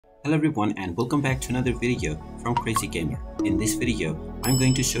Hello everyone and welcome back to another video from Crazy Gamer. In this video, I'm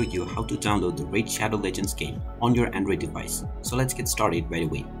going to show you how to download the Raid Shadow Legends game on your Android device. So let's get started right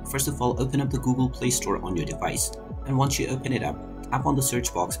away. First of all, open up the Google Play Store on your device, and once you open it up, tap on the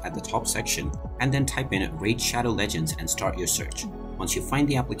search box at the top section and then type in Raid Shadow Legends and start your search. Once you find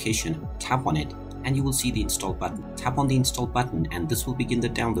the application, tap on it and you will see the install button. Tap on the install button and this will begin the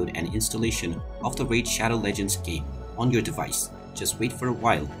download and installation of the Raid Shadow Legends game on your device. Just wait for a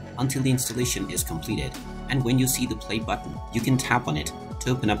while until the installation is completed, and when you see the play button, you can tap on it to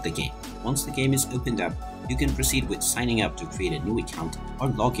open up the game. Once the game is opened up, you can proceed with signing up to create a new account or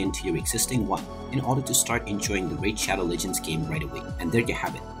log into your existing one in order to start enjoying the Raid Shadow Legends game right away. And there you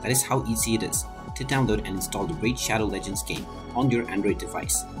have it. That is how easy it is to download and install the Raid Shadow Legends game on your Android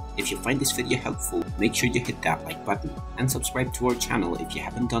device. If you find this video helpful, make sure you hit that like button and subscribe to our channel if you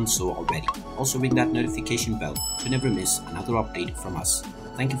haven't done so already. Also ring that notification bell to never miss another update from us.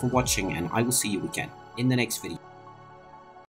 Thank you for watching and I will see you again in the next video.